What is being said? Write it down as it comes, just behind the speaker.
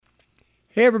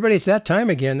Hey everybody, it's that time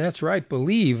again. That's right.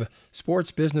 Believe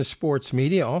Sports Business Sports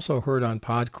Media, also heard on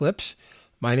Pod Clips.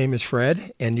 My name is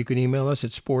Fred, and you can email us at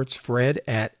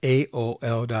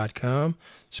sportsfred@aol.com.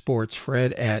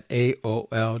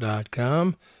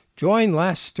 Sportsfred@aol.com. Joined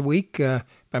last week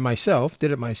by myself,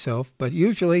 did it myself, but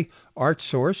usually Art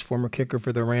Source, former kicker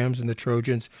for the Rams and the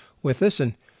Trojans, with us.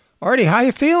 And Artie, how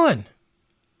you feeling?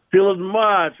 Feeling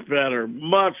much better,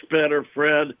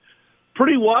 Fred.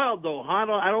 Pretty wild, though, huh?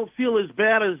 I don't feel as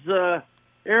bad as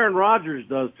Aaron Rodgers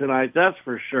does tonight, that's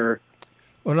for sure.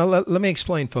 Well, now let me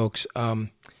explain, folks.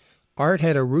 Art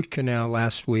had a root canal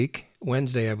last week,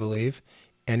 Wednesday, I believe,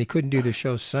 and he couldn't do the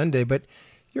show Sunday. But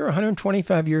you're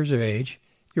 125 years of age.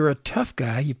 You're a tough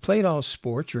guy. You played all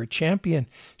sports. You're a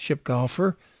championship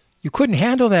golfer. You couldn't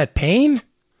handle that pain?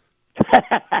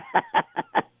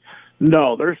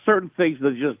 No, there's certain things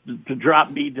that just to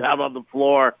drop me down on the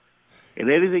floor, and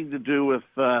anything to do with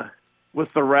the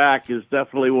rack is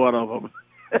definitely one of them.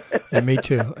 Yeah, me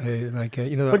too. But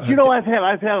I've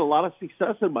had a lot of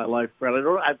success in my life, Fred.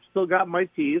 I've still got my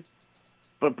teeth,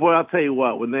 but boy, I'll tell you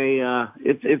what, when they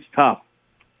it's tough,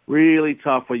 really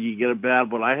tough when you get a bad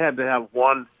one. I had to have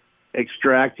one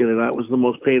extracted, and that was the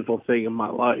most painful thing in my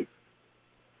life.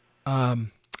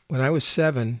 When I was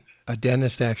 7, a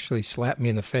dentist actually slapped me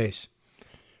in the face,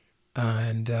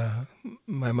 and I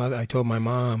told my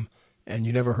mom, and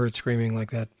you never heard screaming like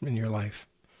that in your life.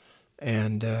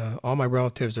 And all my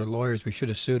relatives are lawyers. We should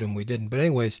have sued them. We didn't. But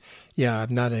anyways, yeah,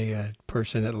 I'm not a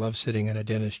person that loves sitting in a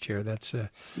dentist chair. That's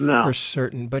No. for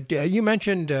certain. But you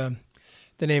mentioned the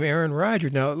name Aaron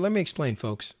Rodgers. Now, let me explain,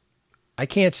 folks. I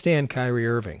can't stand Kyrie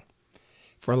Irving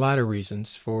for a lot of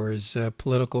reasons, for his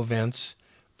political vents,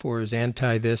 for his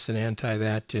anti-this and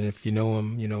anti-that. And if you know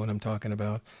him, you know what I'm talking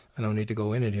about. I don't need to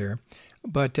go in it here.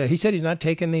 But he said he's not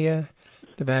taking the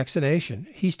vaccination.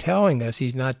 He's telling us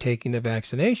he's not taking the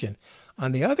vaccination.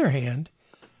 On the other hand,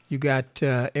 you got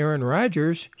Aaron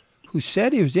Rodgers, who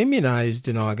said he was immunized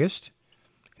in August,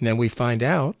 and then we find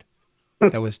out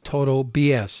that was total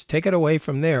BS. Take it away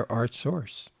from there, Art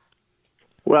Source.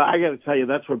 Well, I got to tell you,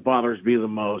 that's what bothers me the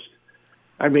most.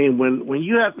 I mean, when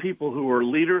you have people who are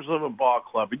leaders of a ball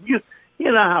club, and you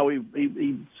know how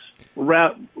he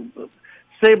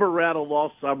saber rattled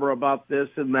all summer about this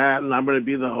and that, and I'm going to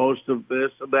be the host of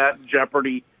this and that, and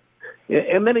Jeopardy.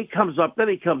 And then he comes up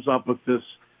with this,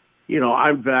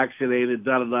 I'm vaccinated,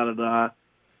 da-da-da-da-da.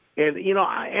 And,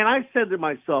 I said to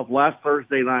myself last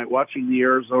Thursday night watching the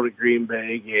Arizona Green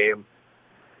Bay game,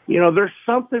 there's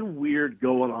something weird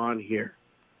going on here.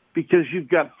 Because you've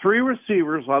got 3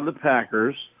 receivers on the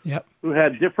Packers who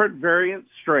had different variant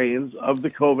strains of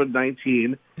the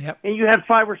COVID-19. Yep. And you had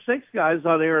 5 or 6 guys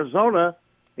on Arizona,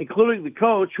 including the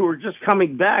coach, who are just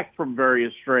coming back from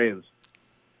various strains.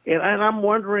 And I'm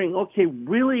wondering, okay,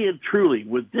 really and truly,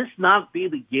 would this not be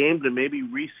the game to maybe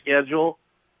reschedule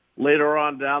later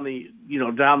on down the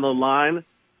line?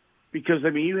 Because,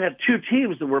 you had 2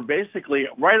 teams that were basically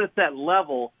right at that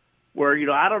level where,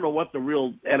 I don't know what the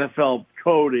real NFL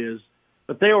code is,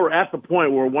 but they were at the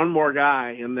point where one more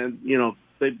guy and then,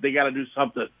 they got to do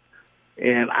something.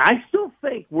 And I still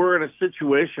think we're in a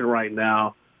situation right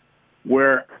now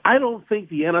where I don't think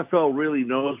the NFL really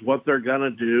knows what they're going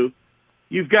to do.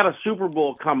 You've got a Super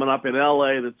Bowl coming up in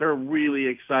L.A. that they're really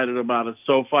excited about at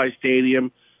SoFi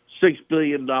Stadium, $6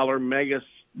 billion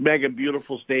mega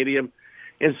beautiful stadium.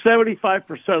 And 75%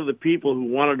 of the people who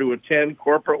wanted to attend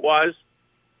corporate-wise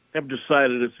have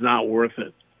decided it's not worth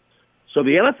it. So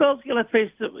the NFL is going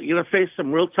to face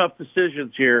some real tough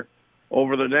decisions here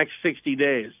over the next 60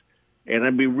 days, and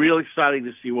it'd be real exciting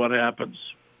to see what happens.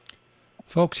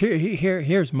 Folks,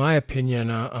 here's my opinion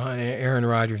on Aaron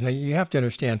Rodgers. Now, you have to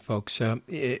understand, folks,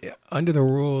 under the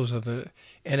rules of the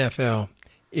NFL,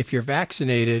 if you're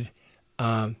vaccinated,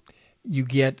 you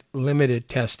get limited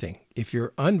testing. If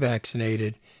you're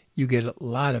unvaccinated, you get a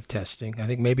lot of testing. I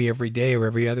think maybe every day or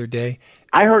every other day.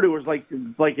 I heard it was like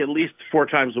at least 4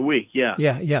 times a week. Yeah.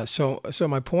 Yeah. So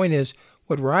my point is,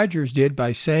 what Rodgers did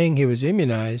by saying he was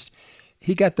immunized,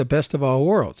 he got the best of all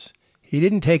worlds. He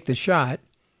didn't take the shot,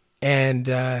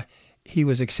 and he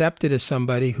was accepted as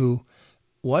somebody who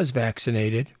was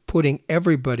vaccinated, putting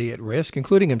everybody at risk,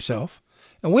 including himself.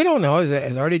 And we don't know,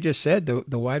 as Artie just said,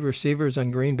 the wide receivers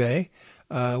on Green Bay.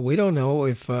 We don't know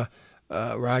if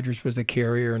Rodgers was the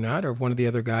carrier or not, or if one of the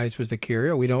other guys was the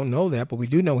carrier. We don't know that, but we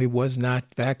do know he was not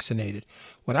vaccinated.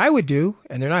 What I would do,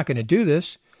 and they're not going to do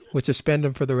this, would suspend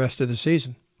him for the rest of the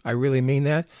season. I really mean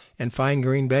that, and fine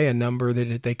Green Bay a number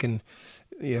that they can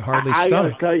hardly stomach. I got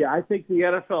to tell you, I think the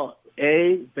NFL,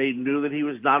 they knew that he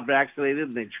was not vaccinated,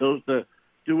 and they chose to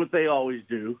do what they always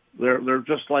do. They're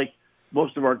just like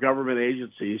most of our government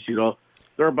agencies,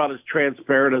 they're about as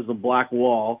transparent as a black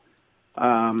wall.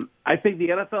 I think the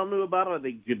NFL knew about it. I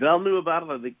think Goodell knew about it.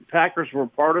 I think the Packers were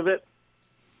part of it.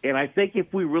 And I think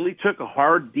if we really took a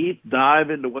hard, deep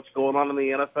dive into what's going on in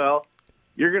the NFL,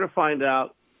 you're going to find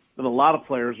out that a lot of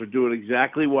players are doing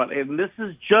exactly what, and this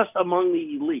is just among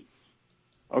the elites,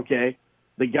 okay?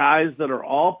 The guys that are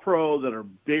all pro, that are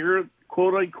bigger,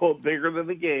 quote-unquote, bigger than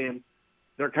the game,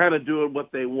 they're kind of doing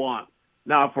what they want.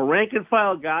 Now, if a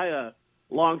rank-and-file guy, a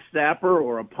long snapper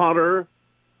or a punter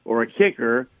or a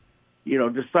kicker,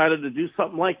 decided to do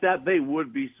something like that, they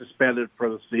would be suspended for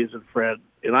the season, Fred.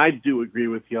 And I do agree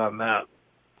with you on that.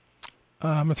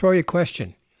 I'm going to throw you a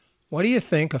question. What do you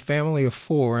think a family of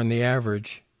four on the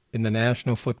average in the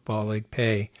National Football League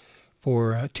pay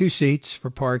for 2 seats for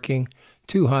parking,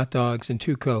 2 hot dogs, and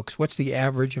 2 Cokes? What's the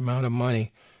average amount of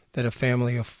money that a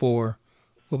family of four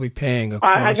will be paying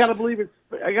across? I got to believe it's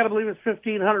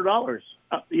 $1,500,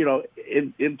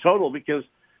 in total, because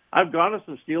I've gone to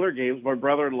some Steeler games. My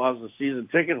brother-in-law's a season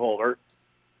ticket holder,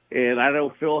 and I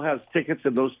know Phil has tickets,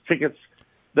 and those tickets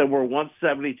that were once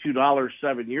 $72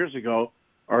 7 years ago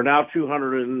are now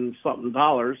 $200 and something.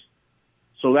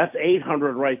 So that's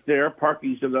 $800 right there.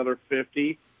 Parking's another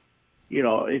 $50.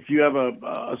 If you have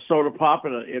a soda pop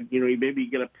and maybe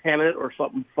you get a pennant or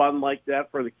something fun like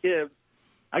that for the kids,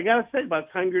 I gotta say, by the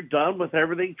time you're done with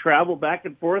everything, travel back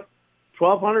and forth,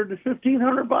 $1,200 to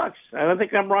 $1,500, and I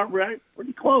think I'm right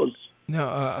pretty close.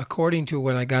 Now, according to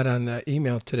what I got on the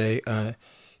email today,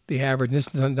 the average, this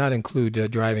does not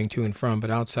include driving to and from, but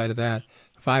outside of that,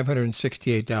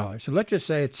 $568. So let's just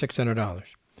say it's $600.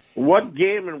 What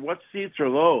game and what seats are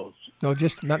those? No,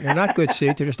 they're not good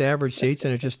seats. They're just average seats,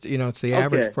 and it's just it's the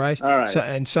average price. All right. So,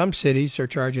 and some cities are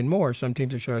charging more. Some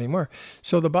teams are charging more.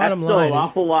 So the bottom That's line, still an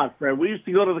awful lot, Fred. We used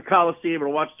to go to the Coliseum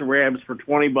and watch the Rams for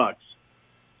 $20.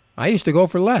 I used to go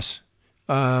for less.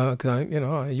 You're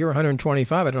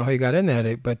 125. I don't know how you got in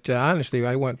that, but honestly,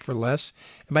 I went for less.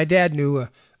 And my dad knew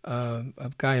a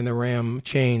guy in the Ram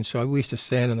chain, so we used to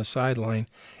stand on the sideline.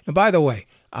 And by the way,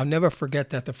 I'll never forget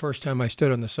that the first time I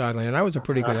stood on the sideline, and I was a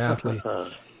pretty good athlete.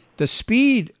 The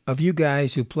speed of you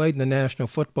guys who played in the National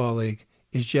Football League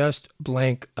is just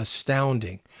blank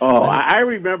astounding. Oh, I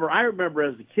remember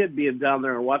as a kid being down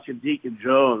there and watching Deacon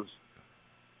Jones.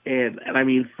 And I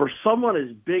mean, for someone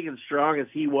as big and strong as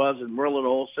he was, and Merlin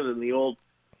Olsen and the old,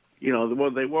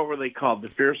 what were they called? The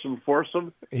Fearsome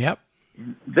Foursome? Yep.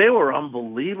 They were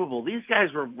unbelievable. These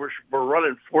guys were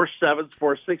running 4.7s,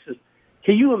 4.6s.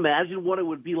 Can you imagine what it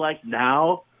would be like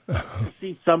now to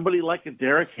see somebody like a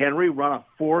Derrick Henry run a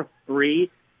 4.3,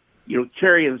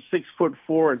 carrying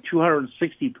 6'4" and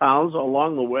 260 pounds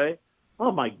along the way?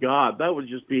 Oh my God, that would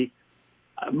just be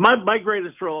my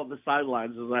greatest thrill on the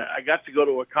sidelines. Is I got to go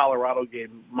to a Colorado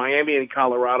game, Miami and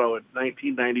Colorado in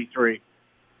 1993,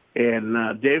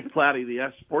 and Dave Platty,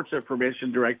 the sports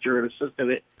information director and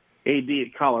assistant AD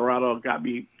at Colorado, got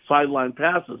me sideline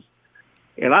passes,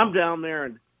 and I'm down there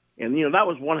and that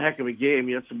was one heck of a game.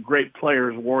 You had some great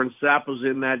players. Warren Sapp was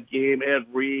in that game. Ed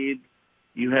Reed.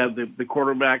 You had the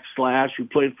quarterback Slash who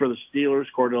played for the Steelers,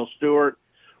 Cordell Stewart.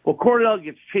 Well, Cordell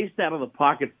gets chased out of the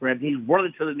pocket, Fred. He's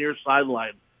running to the near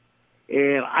sideline.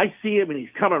 And I see him, and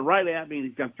he's coming right at me. And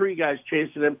he's got 3 guys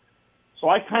chasing him. So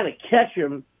I kind of catch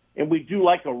him, and we do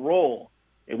like a roll.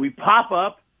 And we pop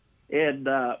up, and,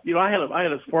 I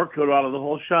had a sport coat on of the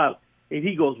whole shot. And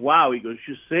he goes, wow. He goes,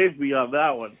 you saved me on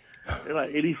that one.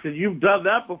 And he said, you've done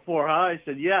that before, huh? I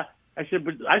said, yeah. I said,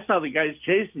 but I saw the guys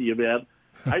chasing you, man.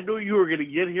 I knew you were going to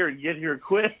get here and get here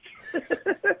quick.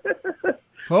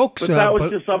 Folks, but that was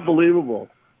just unbelievable.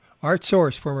 Art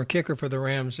Source, former kicker for the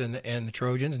Rams and the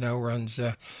Trojans, now runs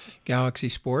Galaxy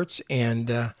Sports,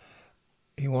 and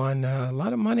he won a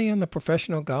lot of money on the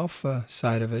professional golf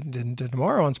side of it. And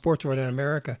tomorrow on Sports Right in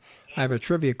America, I have a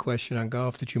trivia question on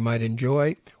golf that you might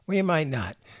enjoy, or you might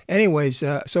not. Anyways,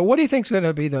 so what do you think is going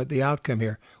to be the outcome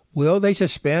here? Will they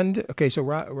suspend? Okay, so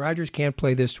Rodgers can't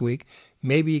play this week.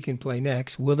 Maybe he can play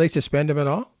next. Will they suspend him at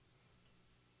all?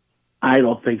 I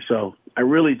don't think so. I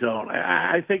really don't.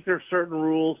 I think there are certain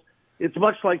rules. It's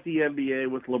much like the NBA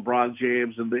with LeBron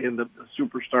James and the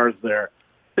superstars there.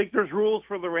 I think there's rules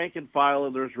for the rank and file,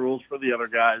 and there's rules for the other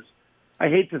guys. I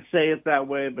hate to say it that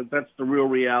way, but that's the real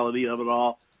reality of it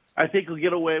all. I think he'll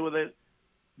get away with it.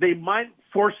 They might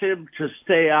force him to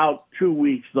stay out 2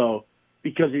 weeks, though,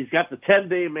 because he's got the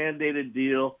 10-day mandated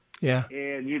deal. Yeah.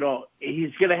 And,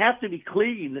 he's going to have to be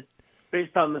clean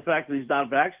based on the fact that he's not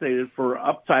vaccinated for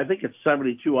up to, I think it's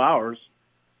 72 hours.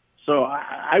 So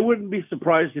I wouldn't be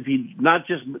surprised if he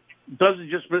doesn't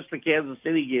just miss the Kansas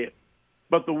City game,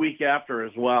 but the week after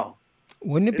as well.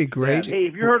 Wouldn't it be great? Hey,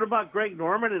 have you heard about Greg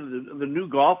Norman and the new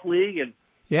golf league? And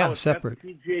Yeah, Is that the separate.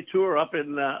 PGA Tour up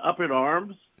in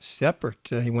arms? Separate.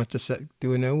 He wants to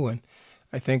do a new one.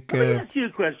 I think. Let me ask you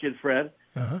a question, Fred.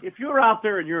 Uh-huh. If you're out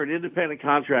there and you're an independent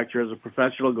contractor as a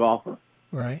professional golfer,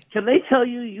 Right. can they tell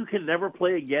you can never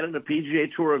play again in a PGA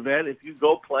Tour event if you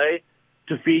go play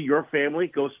to feed your family,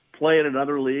 go play in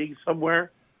another league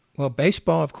somewhere? Well,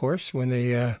 baseball, of course, when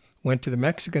they went to the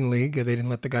Mexican League, they didn't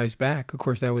let the guys back. Of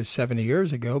course, that was 70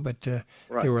 years ago, but they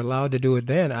Right. were allowed to do it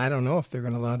then. I don't know if they're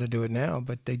going to allow to do it now,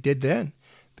 but they did then.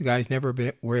 The guys never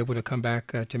were able to come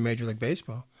back to Major League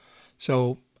Baseball.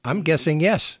 So I'm guessing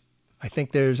yes. I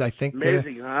think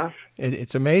Amazing, huh?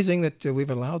 it's amazing that we've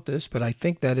allowed this, but I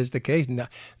think that is the case. Not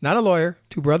a lawyer.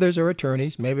 Two brothers are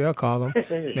attorneys. Maybe I'll call them.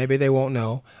 Maybe they won't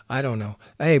know. I don't know.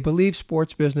 Hey, believe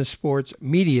sports, business, sports,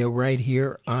 media right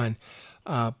here on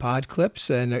Pod Clips,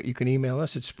 and you can email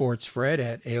us at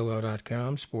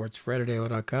sportsfred@aol.com,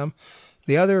 sportsfred@aol.com.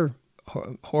 The other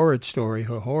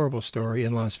horrible story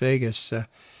in Las Vegas,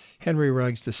 Henry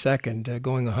Ruggs II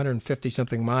going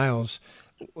 150-something miles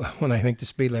when I think the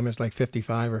speed limit is like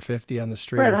 55 or 50 on the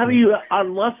street. Fred, how do you,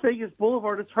 on Las Vegas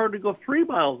Boulevard, it's hard to go 3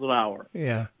 miles an hour.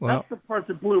 Yeah, well. That's the part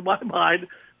that blew my mind.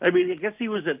 I mean, I guess he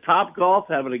was at Top Golf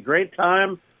having a great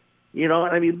time. You know,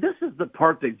 I mean, this is the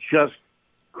part that just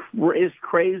is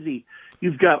crazy.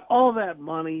 You've got all that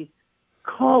money.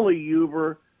 Call a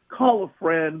Uber. Call a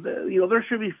friend. You know, there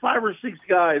should be 5 or 6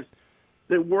 guys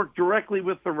that work directly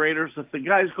with the Raiders. If the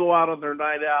guys go out on their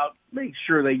night out, make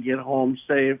sure they get home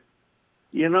safe.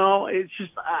 You know, it's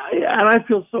just, and I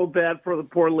feel so bad for the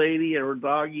poor lady and her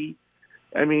doggy.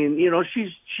 I mean, you know,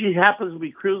 she happens to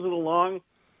be cruising along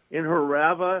in her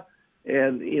Rava,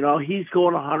 and, you know, he's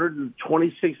going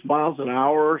 126 miles an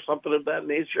hour or something of that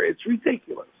nature. It's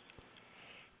ridiculous.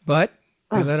 But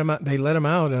they let him out. They let him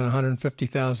out on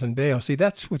 150,000 bail. See,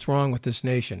 that's what's wrong with this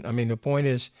nation. I mean, the point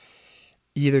is,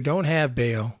 you either don't have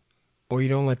bail, or you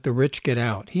don't let the rich get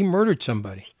out. He murdered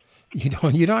somebody.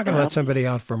 You're not going to let somebody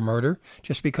out for murder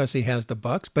just because he has the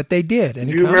bucks, but they did. Do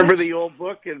you remember the old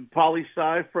book in Poli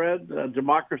Sci, Fred,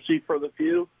 Democracy for the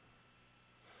Few?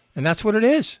 And that's what it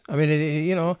is. I mean,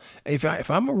 you know, if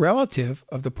I'm a relative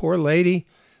of the poor lady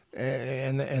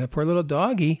and the poor little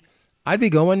doggy, I'd be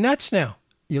going nuts now.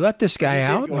 You let this guy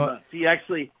out. He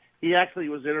actually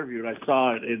was interviewed. I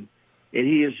saw it, and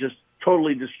he is just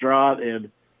totally distraught.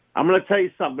 And I'm going to tell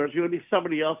you something. There's going to be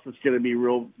somebody else that's going to be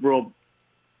real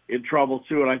in trouble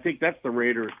too, and I think that's the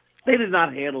Raiders. They did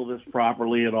not handle this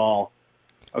properly at all.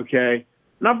 Okay,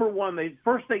 number one,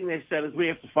 first thing they said is we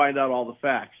have to find out all the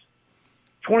facts.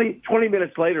 20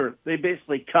 minutes later, they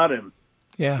basically cut him.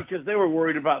 Yeah. Because they were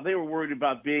worried about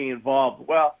being involved.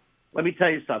 Well, let me tell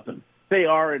you something. They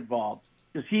are involved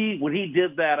because when he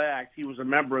did that act, he was a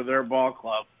member of their ball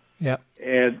club. Yeah.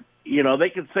 And you know they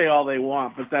can say all they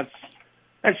want, but that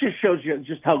just shows you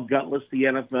just how gutless the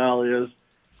NFL is.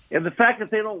 And the fact that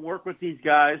they don't work with these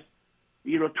guys,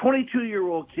 you know,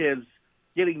 22-year-old kids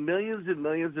getting millions and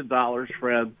millions of dollars,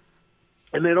 Fred,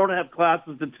 and they don't have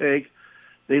classes to take.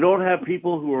 They don't have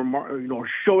people who are, you know,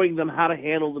 showing them how to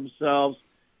handle themselves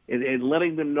and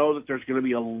letting them know that there's going to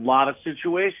be a lot of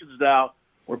situations now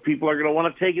where people are going to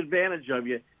want to take advantage of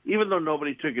you, even though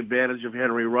nobody took advantage of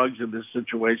Henry Ruggs in this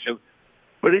situation.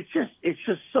 But it's just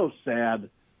so sad.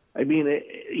 I mean,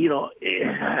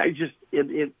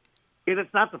 and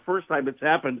it's not the first time it's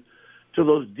happened to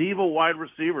those diva wide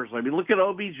receivers. I mean, look at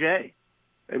OBJ.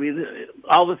 I mean,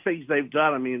 all the things they've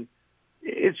done. I mean,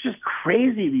 it's just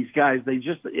crazy, these guys.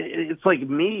 It's like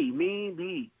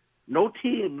me. No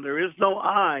team. There is no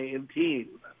I in team.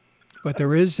 But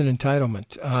there is an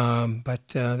entitlement. But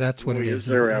that's what it is. Is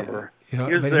there ever? You know,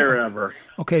 is there ever?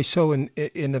 Okay, so in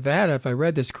Nevada, if I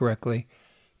read this correctly,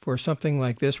 for something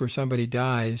like this where somebody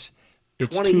dies,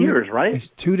 it's 20 years, right?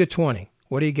 It's 2 to 20.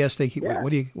 What do you guess what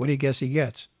do you guess he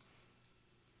gets?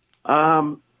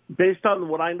 Based on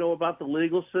what I know about the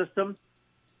legal system,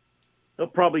 he'll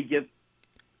probably get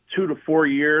 2 to 4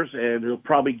 years, and he'll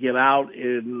probably get out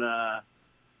in,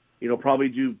 probably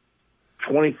do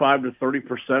 25 to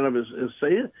 30% of his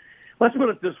say. Let's put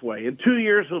it this way: in 2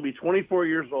 years, he'll be 24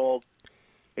 years old,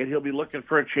 and he'll be looking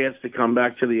for a chance to come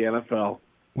back to the NFL.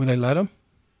 Will they let him?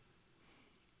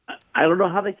 I don't know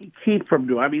how they can keep from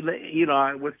doing. I mean,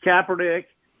 with Kaepernick,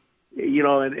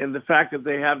 and the fact that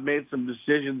they have made some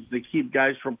decisions to keep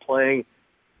guys from playing,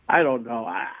 I don't know.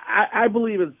 I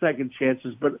believe in second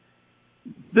chances, but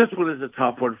this one is a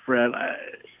tough one, Fred.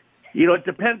 It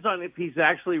depends on if he's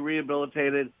actually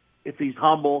rehabilitated, if he's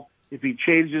humble, if he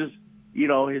changes,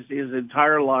 his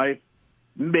entire life.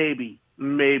 Maybe.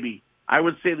 I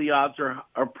would say the odds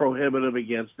are prohibitive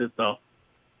against it, though.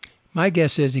 My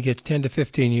guess is he gets 10 to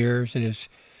 15 years and his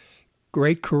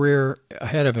great career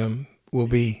ahead of him will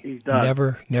be He's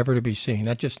done. never to be seen.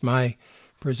 That's just my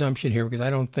presumption here, because I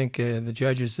don't think the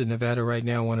judges in Nevada right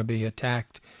now want to be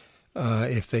attacked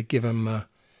if they give him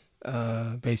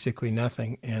basically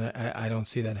nothing, and I don't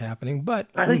see that happening. But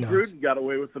I who think knows? Gruden got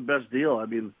away with the best deal. I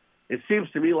mean, it seems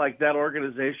to me like that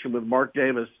organization with Mark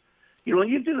Davis,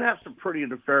 you do have some pretty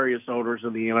nefarious owners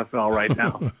in the NFL right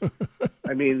now.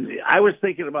 I mean, I was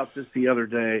thinking about this the other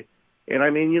day, and I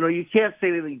mean, you can't say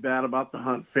anything bad about the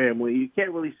Hunt family. You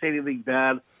can't really say anything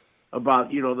bad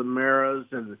about, the Maras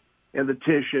and the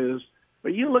Tishes.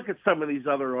 But you look at some of these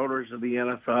other owners in the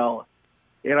NFL,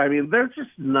 and I mean, they're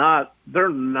not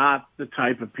the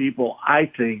type of people, I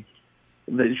think,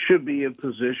 that should be in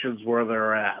positions where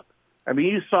they're at. I mean,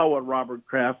 you saw what Robert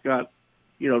Kraft got,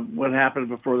 what happened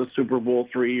before the Super Bowl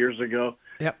 3 years ago.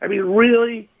 Yep. I mean,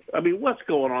 really? I mean, what's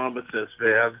going on with this,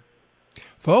 man?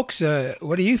 Folks,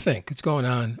 what do you think is going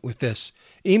on with this?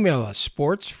 Email us,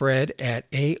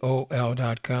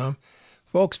 sportsfred@aol.com.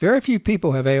 Folks, very few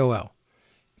people have AOL.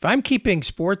 If I'm keeping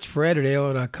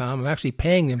sportsfred@aol.com, I'm actually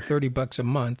paying them $30 a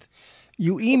month.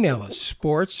 You email us,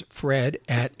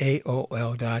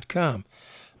 sportsfred@aol.com.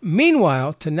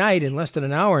 Meanwhile, tonight, in less than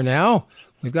an hour now,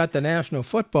 we've got the National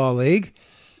Football League.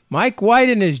 Mike White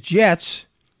and his Jets.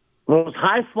 Those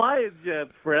high-flying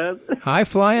Jets, Fred.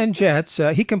 High-flying Jets.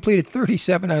 He completed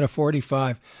 37 out of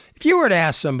 45. If you were to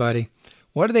ask somebody,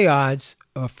 what are the odds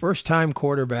of a first-time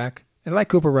quarterback, and I like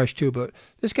Cooper Rush too, but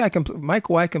this guy, Mike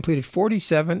White, completed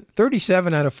 37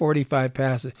 out of 45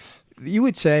 passes. You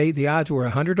would say the odds were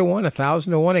 100 to 1,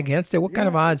 1,000 to 1 against it. What kind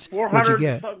of odds would you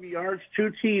get? 400-some yards,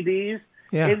 2 TDs,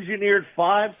 yeah. Engineered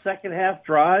 5 second-half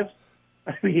drives.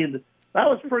 I mean, that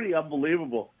was pretty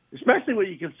unbelievable, especially when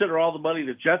you consider all the money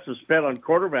the Jets have spent on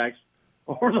quarterbacks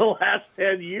over the last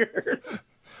 10 years.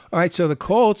 All right, so the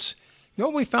Colts, you know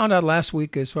what we found out last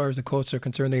week as far as the Colts are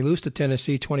concerned? They lose to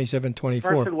Tennessee 27-24.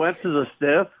 Carson Wentz is a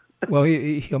stiff. Well,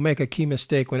 he'll make a key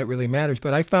mistake when it really matters.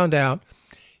 But I found out,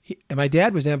 and my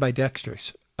dad was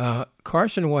ambidextrous.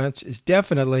 Carson Wentz is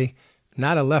definitely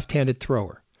not a left-handed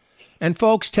thrower. And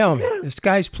folks, tell me, this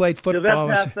guy's played football.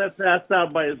 That pass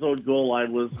down by his own goal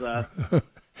line was but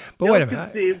wait a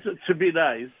minute. To be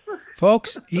nice.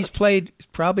 Folks, he's played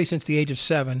probably since the age of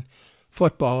 7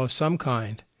 football of some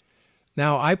kind.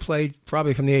 Now, I played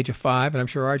probably from the age of 5, and I'm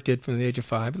sure Art did from the age of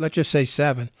 5. But let's just say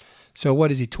 7. So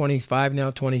what is he, 25 now,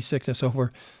 26? And so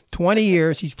for 20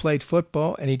 years, he's played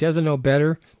football, and he doesn't know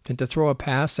better than to throw a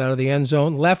pass out of the end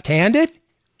zone left-handed?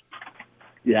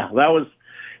 Yeah, that was...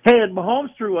 Hey, and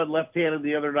Mahomes threw one left-handed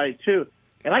the other night, too.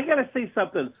 And I got to say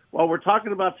something while we're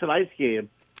talking about tonight's game.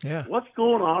 Yeah. What's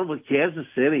going on with Kansas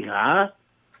City, huh?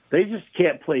 They just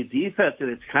can't play defense,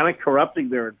 and it's kind of corrupting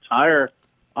their entire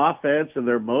offense and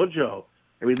their mojo.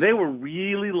 I mean, they were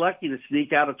really lucky to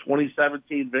sneak out a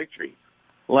 2017 victory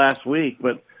last week.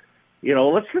 But,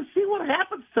 let's just see what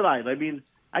happens tonight. I mean,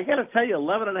 I got to tell you,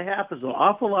 11.5 is an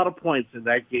awful lot of points in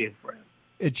that game, friend.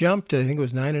 It jumped, I think it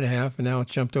was 9.5, and now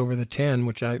it's jumped over the 10,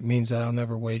 which means that I'll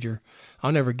never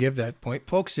give that point.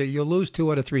 Folks, you'll lose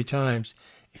 2 out of 3 times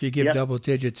if you give double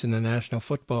digits in the National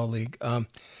Football League.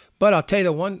 But I'll tell you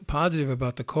the one positive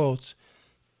about the Colts,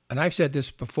 and I've said this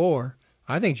before,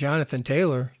 I think Jonathan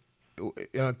Taylor,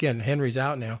 again, Henry's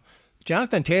out now,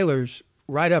 Jonathan Taylor's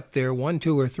right up there, 1,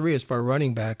 2, or 3 as far as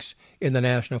running backs in the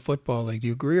National Football League. Do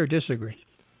you agree or disagree?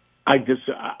 I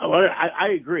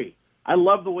agree. I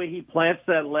love the way he plants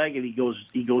that leg, and he goes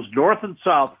north and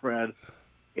south, Fred.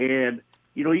 And,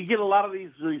 you get a lot of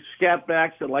these scat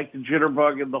backs that like the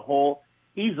jitterbug in the hole.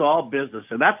 He's all business,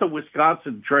 and that's a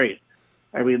Wisconsin trait.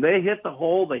 I mean, they hit the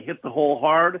hole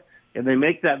hard, and they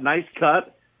make that nice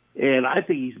cut, and I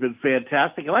think he's been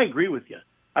fantastic. And I agree with you.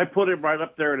 I put him right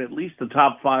up there in at least the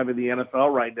top 5 in the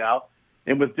NFL right now.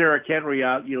 And with Derrick Henry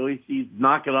out, he's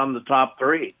knocking on the top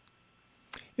 3.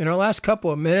 In our last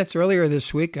couple of minutes, earlier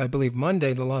this week, I believe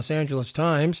Monday, the Los Angeles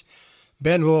Times,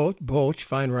 Ben Bolch,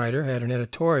 fine writer, had an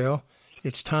editorial.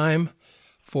 It's time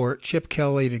for Chip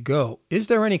Kelly to go. Is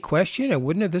there any question? And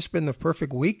wouldn't have this been the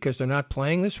perfect week because they're not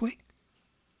playing this week?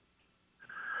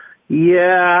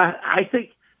 Yeah, I think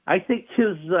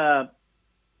his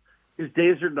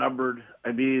days are numbered.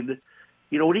 I mean,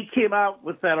 when he came out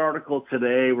with that article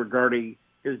today regarding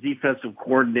his defensive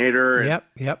coordinator.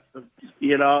 Yep.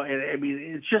 And I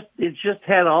mean, it just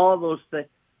had all of those things.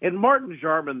 And Martin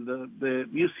Jarman, the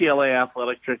UCLA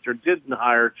athletic director, didn't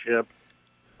hire Chip.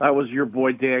 That was your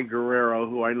boy Dan Guerrero,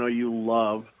 who I know you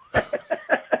love.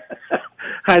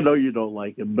 I know you don't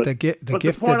like him, but the gift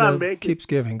that keeps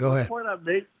giving. Go ahead.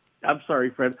 I'm sorry,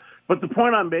 Fred, but the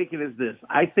point I'm making is this: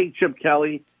 I think Chip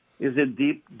Kelly is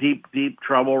in deep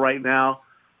trouble right now.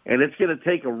 And it's going to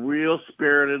take a real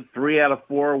spirited 3 out of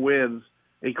 4 wins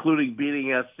including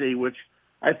beating SC, which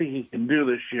I think he can do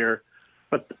this year.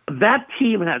 But that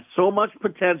team had so much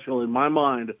potential in my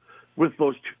mind with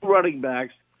those two running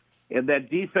backs and that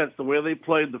defense, the way they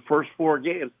played the first 4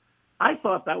 games. I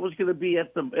thought that was going to be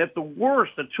at the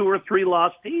worst a 2 or 3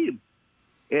 loss team,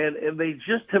 and they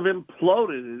just have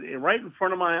imploded right in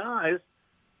front of my eyes.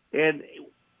 And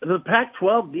the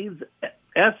Pac-12 needs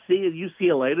SC and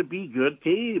UCLA to be good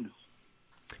teams.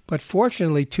 But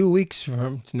fortunately, 2 weeks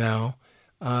from now,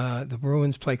 the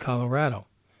Bruins play Colorado,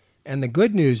 and the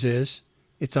good news is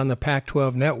it's on the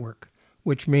Pac-12 network,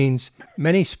 which means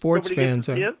many sports fans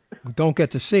don't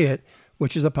get to see it,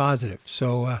 which is a positive.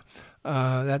 So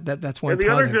that's one. And the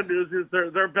other good news is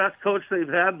their best coach they've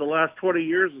had in the last 20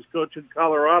 years is coaching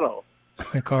Colorado.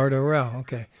 Colorado.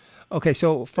 Okay.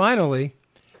 So finally,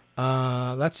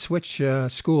 let's switch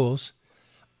schools.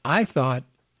 I thought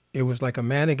it was like a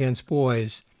man against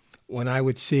boys when I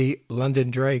would see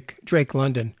Drake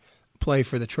London play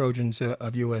for the Trojans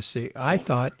of USC. I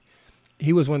thought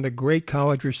he was one of the great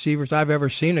college receivers I've ever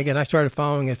seen. Again, I started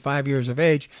following at 5 years of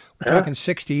age. We're talking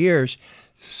 60 years.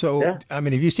 So, I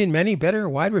mean, have you seen many better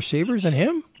wide receivers than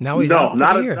him? Now he's out for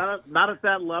the year. Not at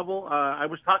that level. I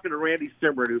was talking to Randy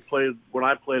Simmerd, who played when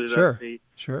I played at SC.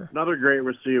 Sure. Another great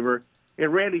receiver.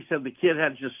 And Randy said the kid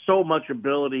had just so much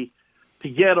ability to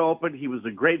get open. He was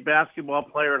a great basketball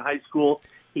player in high school.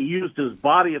 He used his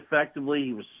body effectively.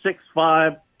 He was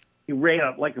 6'5". He ran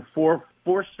up like a 4'6",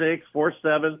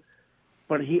 4'7",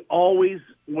 but he always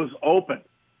was open.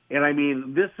 And I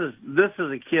mean, this is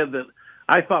a kid that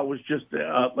I thought was just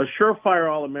a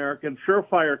surefire All-American,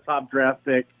 surefire top draft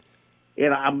pick.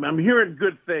 And I'm hearing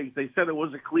good things. They said it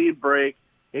was a clean break,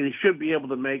 and he should be able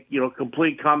to make,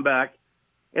 complete comeback.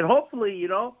 And hopefully,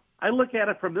 I look at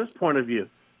it from this point of view.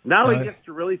 Now he gets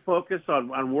to really focus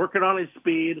on working on his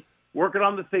speed, working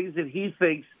on the things that he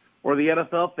thinks or the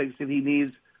NFL thinks that he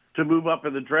needs to move up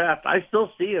in the draft. I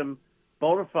still see him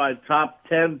bona fide top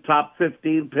 10, top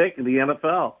 15 pick in the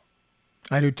NFL.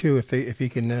 I do too, if he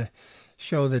can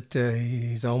show that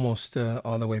he's almost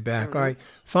all the way back. Mm-hmm. All right,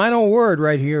 final word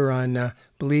right here on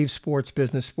Believe Sports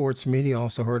Business Sports Media,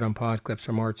 also heard on pod clips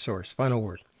from Art Source. Final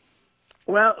word.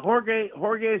 Well,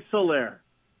 Jorge Soler.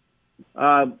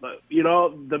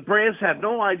 The Braves had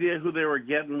no idea who they were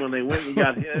getting when they went and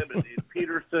got him and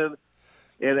Peterson.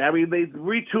 And, I mean, they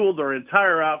retooled their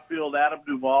entire outfield, Adam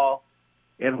Duvall.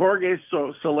 And Jorge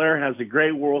Soler has a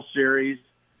great World Series.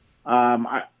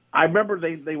 I remember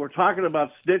they were talking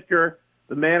about Snitker,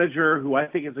 the manager, who I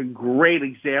think is a great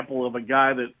example of a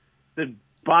guy that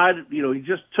he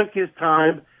just took his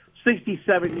time,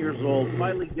 67 years old,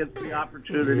 finally gets the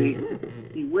opportunity.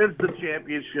 He wins the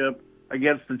championship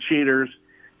against the cheaters.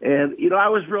 And, I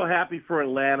was real happy for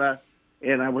Atlanta,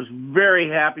 and I was very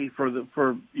happy for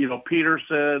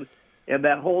Peterson and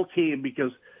that whole team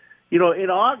because, in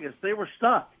August they were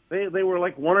stuck. They were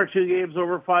like 1 or 2 games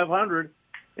over 500,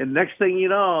 and next thing you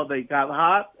know, they got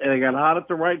hot, and they got hot at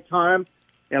the right time.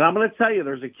 And I'm going to tell you,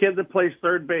 there's a kid that plays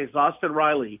third base, Austin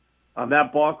Riley, on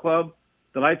that ball club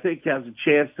that I think has a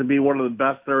chance to be one of the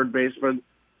best third basemen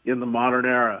in the modern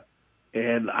era.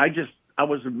 And I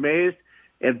was amazed.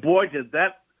 And boy, did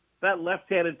that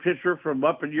left-handed pitcher from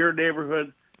up in your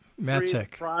neighborhood,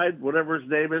 Fried, whatever his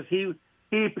name is, he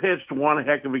pitched one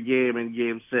heck of a game in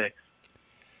Game 6.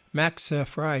 Max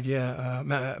Fried,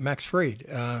 Max Fried.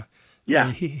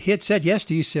 Yeah. He had said yes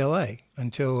to UCLA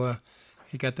until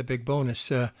he got the big bonus.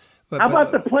 How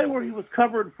about the play where he was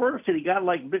covering first and he got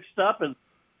mixed up and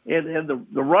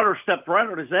the runner stepped right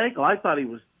on his ankle? I thought he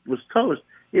was toast.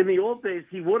 In the old days,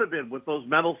 he would have been with those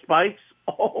metal spikes.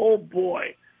 Oh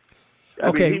boy!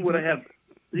 I mean, he would have had.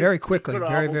 Very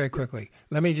quickly.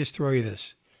 Let me just throw you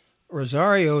this: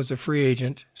 Rosario is a free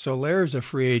agent. Soler is a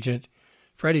free agent.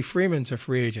 Freddie Freeman's a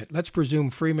free agent. Let's presume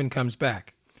Freeman comes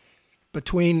back.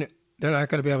 They're not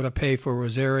going to be able to pay for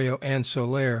Rosario and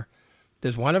Soler.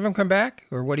 Does one of them come back,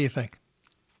 or what do you think?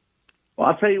 Well,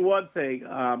 I'll tell you one thing.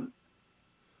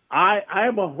 I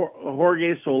am a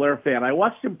Jorge Soler fan. I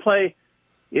watched him play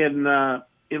in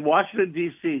Washington,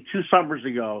 D.C. 2 summers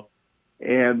ago,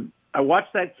 and I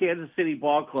watched that Kansas City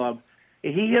ball club,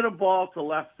 and he hit a ball to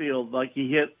left field like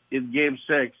he hit in Game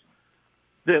 6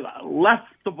 that left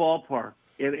the ballpark.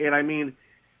 And I mean,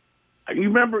 you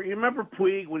remember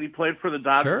Puig when he played for the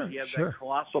Dodgers? He had that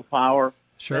colossal power,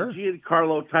 that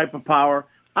Giancarlo type of power.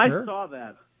 I saw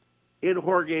that in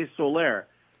Jorge Soler.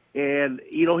 And,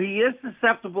 he is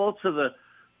susceptible to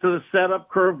the setup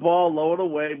curveball, low and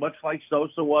away, much like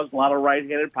Sosa was, a lot of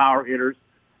right-handed power hitters.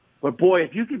 But, boy,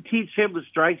 if you can teach him the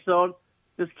strike zone,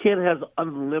 this kid has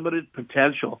unlimited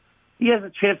potential. He has a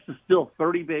chance to steal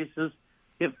 30 bases,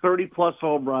 hit 30-plus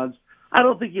home runs. I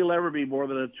don't think he'll ever be more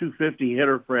than a 250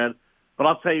 hitter, Fred. But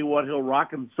I'll tell you what, he'll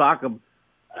rock and sock them.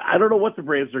 I don't know what the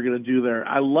Braves are going to do there.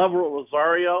 I love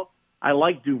Rosario. I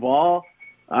like Duvall.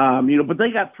 But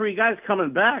they got three guys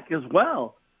coming back as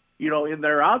well, in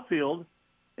their outfield.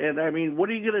 And, what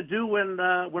are you going to do when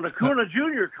Acuna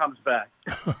Jr. comes back?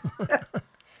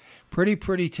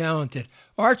 Pretty talented.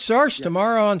 Art Sarce,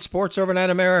 tomorrow on Sports Overnight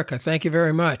America. Thank you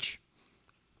very much.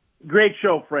 Great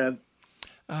show, Fred.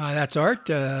 That's Art.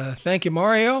 Thank you,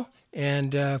 Mario.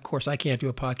 And, of course, I can't do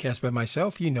a podcast by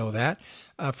myself. You know that.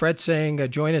 Fred saying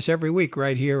join us every week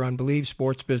right here on Believe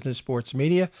Sports Business Sports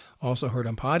Media. Also heard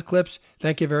on Pod Clips.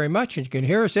 Thank you very much. And you can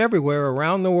hear us everywhere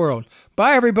around the world.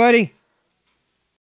 Bye, everybody.